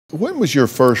When was your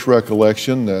first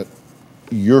recollection that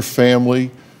your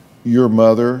family, your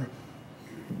mother,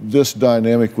 this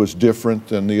dynamic was different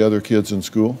than the other kids in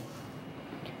school?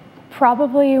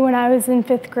 Probably when I was in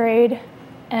 5th grade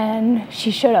and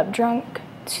she showed up drunk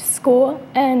to school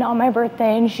and on my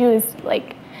birthday, and she was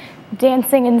like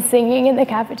dancing and singing in the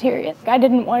cafeteria. I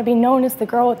didn't want to be known as the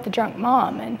girl with the drunk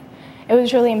mom, and it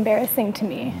was really embarrassing to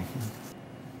me.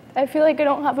 I feel like I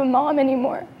don't have a mom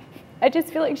anymore. I just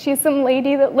feel like she's some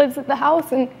lady that lives at the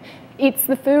house and eats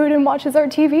the food and watches our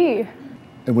TV.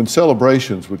 And when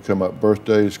celebrations would come up,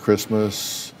 birthdays,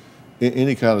 Christmas,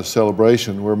 any kind of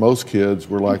celebration where most kids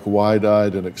were like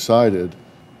wide-eyed and excited,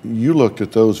 you looked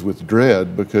at those with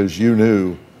dread because you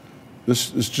knew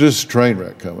this is just a train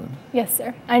wreck coming. Yes,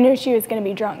 sir. I knew she was going to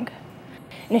be drunk.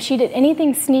 And if she did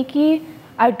anything sneaky,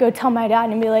 I would go tell my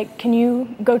dad and be like, can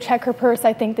you go check her purse?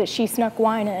 I think that she snuck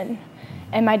wine in.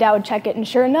 And my dad would check it, and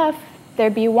sure enough,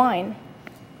 there'd be wine.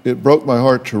 It broke my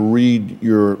heart to read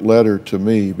your letter to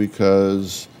me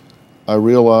because I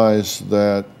realized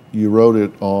that you wrote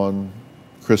it on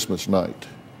Christmas night.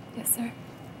 Yes, sir.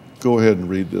 Go ahead and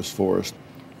read this for us.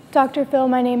 Dr. Phil,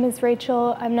 my name is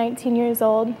Rachel. I'm 19 years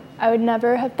old. I would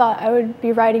never have thought I would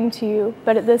be writing to you,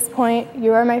 but at this point,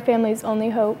 you are my family's only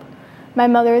hope. My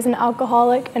mother is an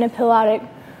alcoholic and a pill addict.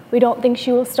 We don't think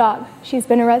she will stop. She's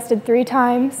been arrested 3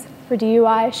 times for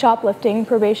DUI, shoplifting,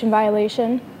 probation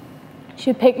violation.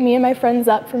 She picked me and my friends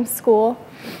up from school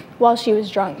while she was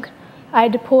drunk. I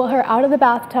had to pull her out of the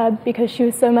bathtub because she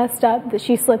was so messed up that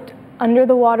she slipped under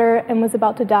the water and was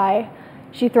about to die.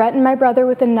 She threatened my brother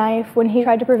with a knife when he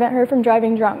tried to prevent her from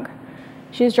driving drunk.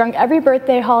 She was drunk every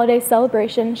birthday, holiday,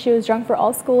 celebration. She was drunk for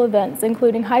all school events,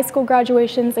 including high school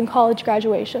graduations and college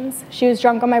graduations. She was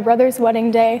drunk on my brother's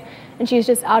wedding day, and she's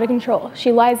just out of control.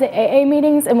 She lies at AA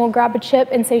meetings and will grab a chip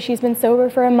and say she's been sober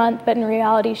for a month, but in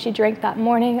reality, she drank that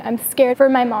morning. I'm scared for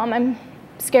my mom. I'm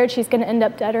scared she's going to end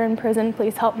up dead or in prison.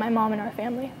 Please help my mom and our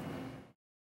family.